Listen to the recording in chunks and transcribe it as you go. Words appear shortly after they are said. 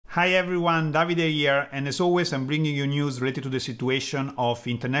Hi everyone, Davide here, and as always I'm bringing you news related to the situation of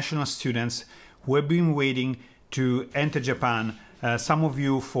international students who have been waiting to enter Japan, some of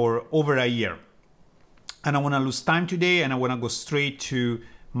you for over a year. And I want to lose time today and I want to go straight to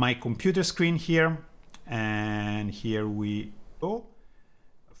my computer screen here, and here we go.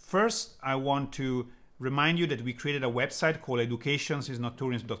 First, I want to remind you that we created a website called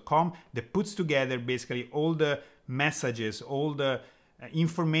educationsisnottourism.com that puts together basically all the messages, all the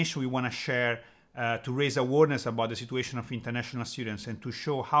information we want to share to raise awareness about the situation of international students and to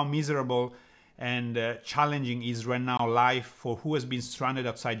show how miserable and challenging is right now life for who has been stranded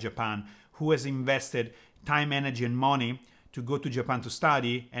outside Japan, who has invested time, energy and money to go to Japan to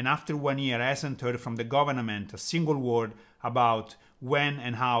study, and after 1 year hasn't heard from the government a single word about when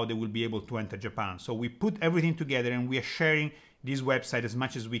and how they will be able to enter Japan. So we put everything together and we are sharing this website as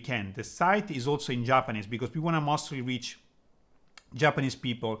much as we can. The site is also in Japanese because we want to mostly reach Japanese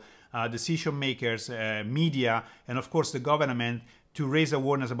people, decision makers, media, and of course the government to raise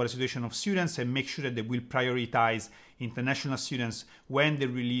awareness about the situation of students and make sure that they will prioritize international students when they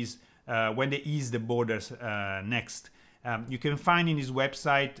ease the borders next. You can find in this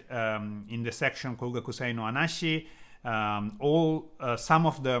website, in the section Kogakusei no Anashi, some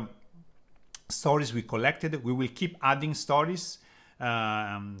of the stories we collected. We will keep adding stories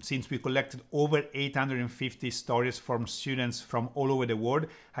since we collected over 850 stories from students from all over the world.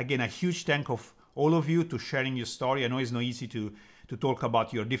 Again, a huge thank of all of you to sharing your story. I know it's not easy to talk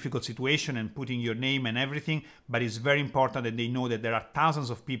about your difficult situation and putting your name and everything, but it's very important that they know that there are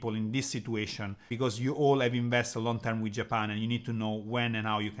thousands of people in this situation because you all have invested a long time with Japan and you need to know when and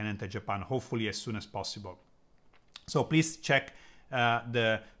how you can enter Japan, hopefully as soon as possible. So please check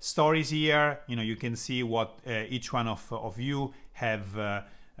the stories here. You can see what each one of you have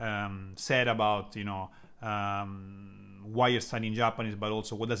said about why you're studying Japanese, but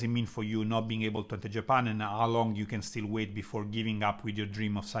also what does it mean for you not being able to enter Japan and how long you can still wait before giving up with your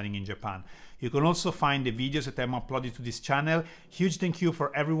dream of studying in Japan. You can also find the videos that I'm uploaded to this channel. Huge thank you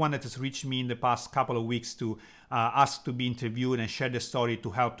for everyone that has reached me in the past couple of weeks to ask to be interviewed and share the story to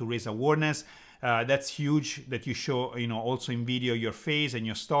help to raise awareness. That's huge that you show, also in video your face and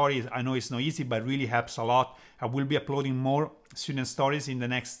your stories. I know it's not easy, but really helps a lot. I will be uploading more student stories in the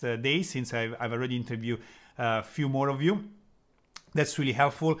next days since I've already interviewed a few more of you. That's really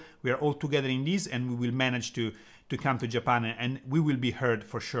helpful. We are all together in this and we will manage to come to Japan and we will be heard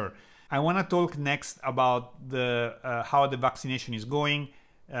for sure. I want to talk next about how the vaccination is going.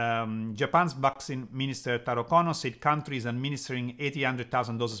 Japan's vaccine minister Taro Kono said country is administering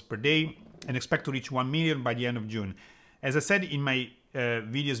 800,000 doses per day and expect to reach 1 million by the end of June. As I said in my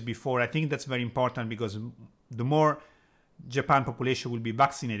videos before, I think that's very important because the more Japan population will be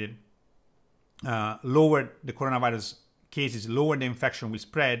vaccinated, lower the coronavirus cases, lower the infection will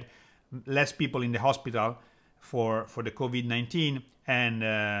spread, less people in the hospital for the COVID-19, and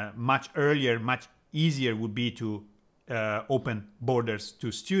much earlier, much easier would be to open borders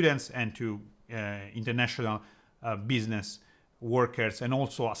to students and to international business workers and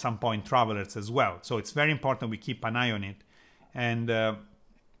also at some point travelers as well. So it's very important we keep an eye on it. And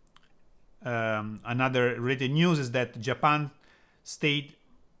another related news is that Japan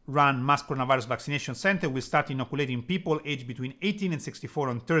state-run mass coronavirus vaccination center will start inoculating people aged between 18 and 64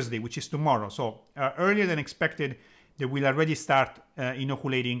 on Thursday, which is tomorrow. So earlier than expected, they will already start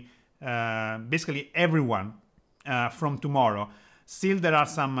inoculating basically everyone from tomorrow. Still, there are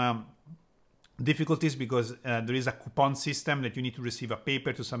some difficulties because there is a coupon system that you need to receive a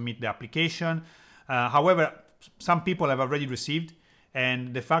paper to submit the application. However, some people have already received,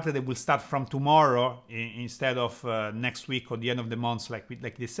 and the fact that they will start from tomorrow instead of next week or the end of the month, like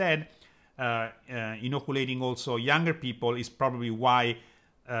they said, inoculating also younger people is probably why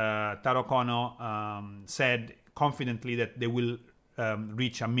Taro Kono said confidently that they will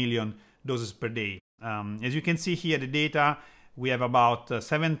reach 1 million doses per day. As you can see here, the data, we have about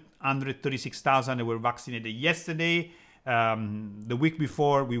 736,000 that were vaccinated yesterday. The week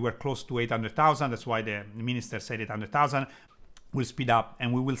before, we were close to 800,000. That's why the minister said 800,000. We'll speed up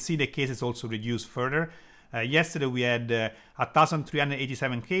and we will see the cases also reduce further. Yesterday, we had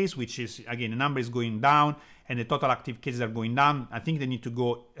 1,387 cases, which is, again, the number is going down and the total active cases are going down. I think they need to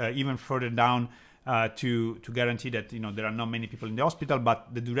go even further down to guarantee that there are not many people in the hospital,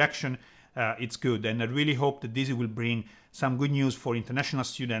 but the direction it's good, and I really hope that this will bring some good news for international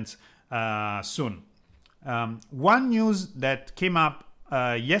students soon. One news that came up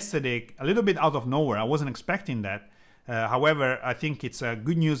yesterday, a little bit out of nowhere, I wasn't expecting that. However, I think it's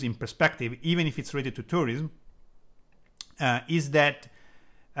good news in perspective, even if it's related to tourism, is that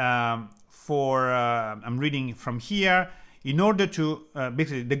I'm reading from here, in order to,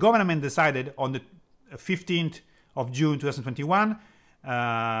 basically, the government decided on the 15th of June 2021,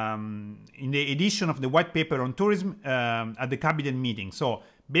 in the edition of the white paper on tourism at the cabinet meeting. So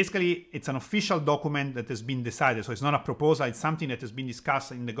basically, it's an official document that has been decided. So it's not a proposal, it's something that has been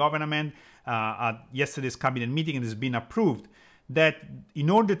discussed in the government at yesterday's cabinet meeting and has been approved, that in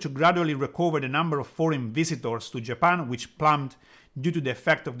order to gradually recover the number of foreign visitors to Japan, which plummeted due to the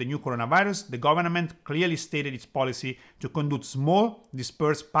effect of the new coronavirus, the government clearly stated its policy to conduct small,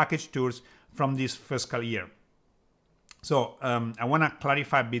 dispersed package tours from this fiscal year. So I want to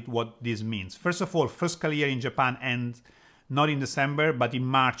clarify a bit what this means. First of all, fiscal year in Japan ends not in December, but in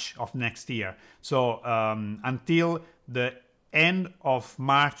March of next year. So until the end of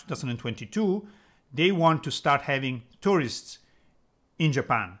March 2022, they want to start having tourists in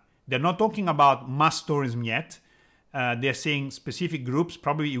Japan. They're not talking about mass tourism yet. They're saying specific groups.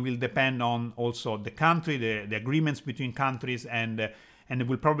 Probably it will depend on also the country, the agreements between countries, and they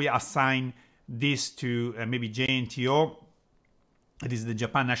will probably assign this to maybe JNTO. It is the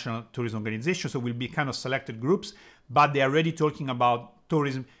Japan National Tourism Organization, so it will be kind of selected groups, but they are already talking about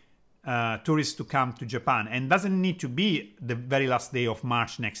tourism, tourists to come to Japan, and doesn't need to be the very last day of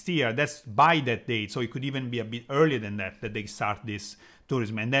March next year. That's by that date, so it could even be a bit earlier than that they start this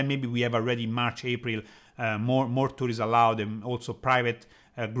tourism, and then maybe we have already March, April, more tourists allowed, and also private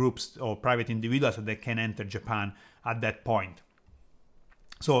groups or private individuals that can enter Japan at that point.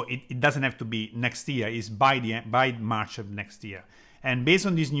 So it doesn't have to be next year, it's by March of next year. And based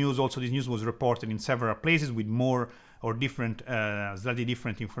on this news, also this news was reported in several places with more or different, slightly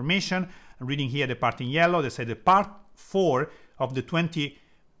different information. I'm reading here the part in yellow. They said the part 4 of the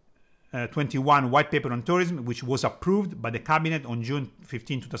 2021 white paper on tourism, which was approved by the cabinet on June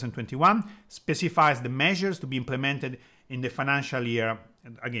 15, 2021, specifies the measures to be implemented in the financial year,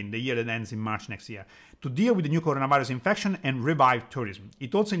 again, the year that ends in March next year, to deal with the new coronavirus infection and revive tourism.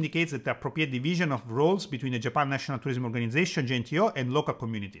 It also indicates that the appropriate division of roles between the Japan National Tourism Organization, JNTO, and local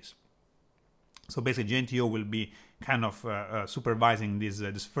communities. So basically, JNTO will be kind of supervising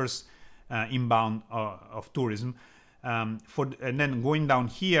this first inbound of tourism. And then going down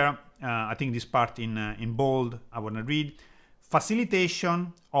here, I think this part in bold, I want to read,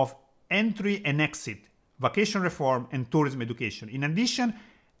 facilitation of entry and exit, vacation reform, and tourism education. In addition,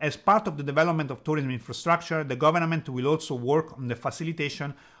 as part of the development of tourism infrastructure, the government will also work on the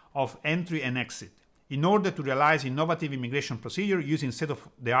facilitation of entry and exit. In order to realize innovative immigration procedure using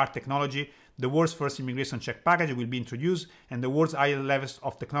state-of-the-art technology, the world's first immigration check package will be introduced, and the world's higher levels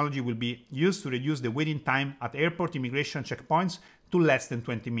of technology will be used to reduce the waiting time at airport immigration checkpoints to less than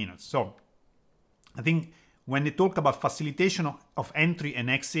 20 minutes. So I think when they talk about facilitation of entry and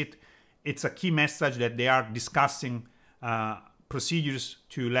exit, it's a key message that they are discussing procedures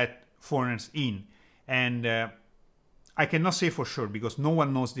to let foreigners in. And I cannot say for sure, because no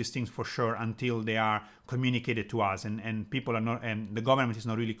one knows these things for sure until they are communicated to us, and people are not, and the government is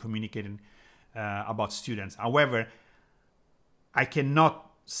not really communicating about students. However, I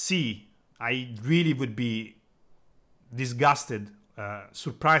cannot see, I really would be disgusted,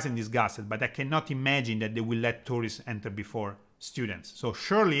 surprised and disgusted, but I cannot imagine that they will let tourists enter before students. So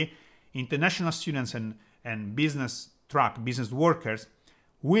surely international students and business workers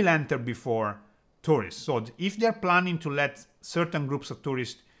will enter before tourists. So if they're planning to let certain groups of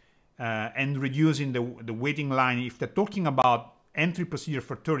tourists and reducing the waiting line, if they're talking about entry procedure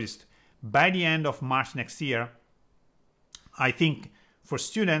for tourists by the end of March next year, I think for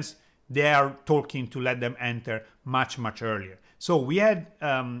students, they are talking to let them enter much, much earlier. So we had,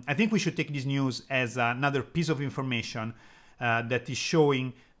 I think we should take this news as another piece of information that is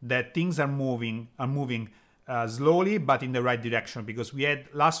showing that things are moving slowly, but in the right direction. Because we had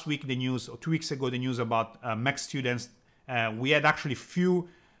last week the news, or 2 weeks ago, the news about MEC students. We had actually few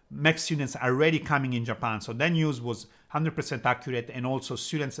MEC students already coming in Japan. So that news was 100% accurate, and also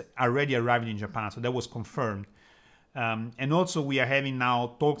students already arrived in Japan. So that was confirmed. And also we are having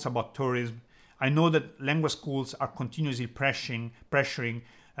now talks about tourism. I know that language schools are continuously pressuring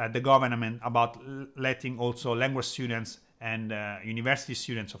the government about letting also language students and university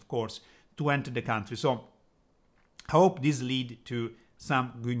students, of course, to enter the country. So I hope this leads to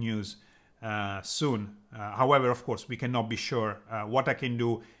some good news soon. However, of course, we cannot be sure. What I can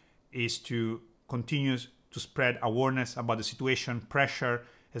do is to continue to spread awareness about the situation, pressure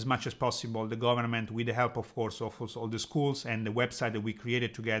as much as possible the government, with the help, of course, of all the schools and the website that we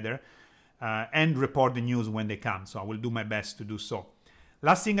created together, and report the news when they come. So I will do my best to do so.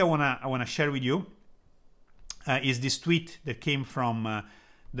 Last thing I wanna share with you is this tweet that came from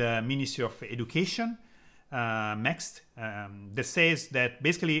the Ministry of Education, MEXT, that says that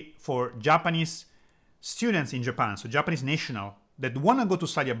basically for Japanese students in Japan, so Japanese national, that want to go to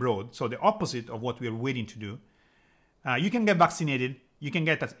study abroad, so the opposite of what we are waiting to do, you can get vaccinated, you can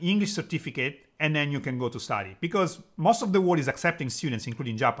get an English certificate, and then you can go to study. Because most of the world is accepting students,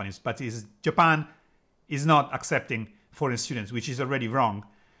 including Japanese, but Japan is not accepting foreign students, which is already wrong.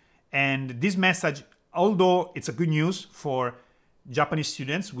 And this message, although it's a good news for Japanese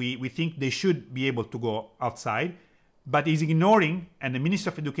students, we think they should be able to go outside, but is ignoring, and the Minister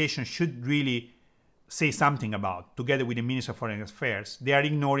of Education should really say something about, together with the Minister of Foreign Affairs, they are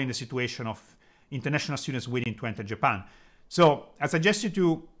ignoring the situation of international students waiting to enter Japan. So I suggest you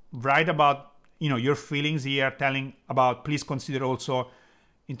to write about your feelings here, telling about, please consider also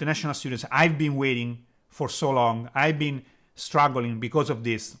international students. I've been waiting for so long. I've been struggling because of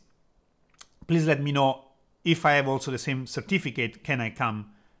this. Please let me know if I have also the same certificate, can I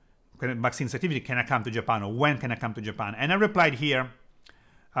come, vaccine certificate, can I come to Japan, or when can I come to Japan? And I replied here,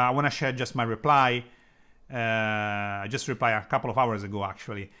 I want to share just my reply. I just replied a couple of hours ago,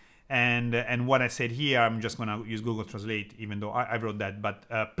 actually. And what I said here, I'm just going to use Google Translate, even though I wrote that.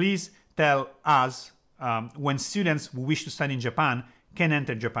 But please tell us when students who wish to study in Japan can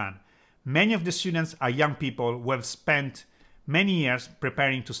enter Japan. Many of the students are young people who have spent many years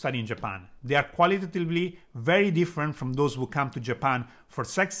preparing to study in Japan. They are qualitatively very different from those who come to Japan for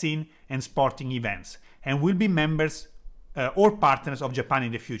sightseeing and sporting events, and will be members or partners of Japan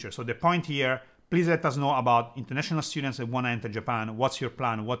in the future. So the point here, please let us know about international students that want to enter Japan. What's your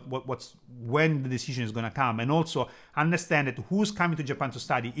plan? When the decision is going to come? And also understand that who's coming to Japan to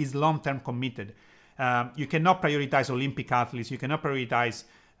study is long-term committed. You cannot prioritize Olympic athletes. You cannot prioritize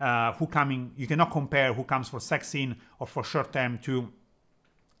you cannot compare who comes for sightseeing or for short term to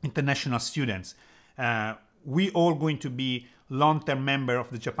international students. We all going to be long-term member of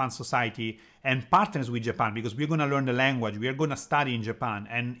the Japan Society and partners with Japan, because we're going to learn the language, we are going to study in Japan,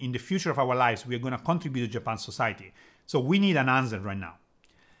 and in the future of our lives, we are going to contribute to Japan Society. So we need an answer right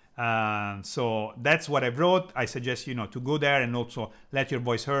now. So that's what I wrote. I suggest to go there and also let your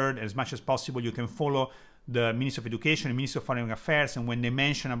voice heard as much as possible. You can follow the Minister of Education and Minister of Foreign Affairs, and when they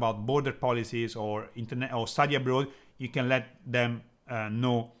mention about border policies or internet or study abroad, you can let them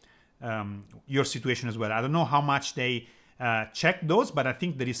know your situation as well. I don't know how much they check those, but I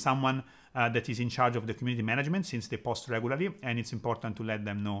think there is someone that is in charge of the community management, since they post regularly, and it's important to let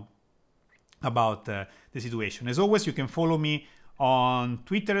them know about the situation. As always, you can follow me on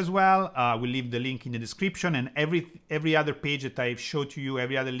Twitter as well. We'll leave the link in the description, and every other page that I've showed to you,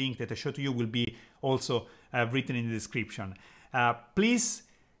 every other link that I showed to you will be also written in the description. Please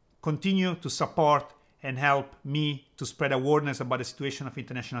continue to support and help me to spread awareness about the situation of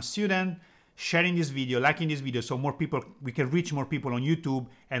international students, sharing this video, liking this video, so we can reach more people on YouTube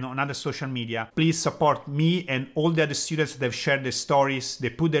and on other social media. Please support me and all the other students that have shared their stories. They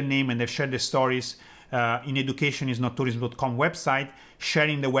put their name and they've shared their stories in educationisnottourism.com website,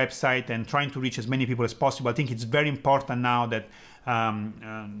 sharing the website and trying to reach as many people as possible. I think it's very important now that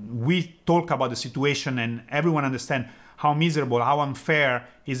we talk about the situation and everyone understands how miserable, how unfair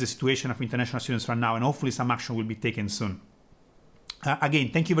is the situation of international students right now, and hopefully some action will be taken soon. Again,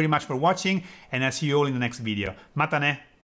 thank you very much for watching, and I'll see you all in the next video. Mata ne!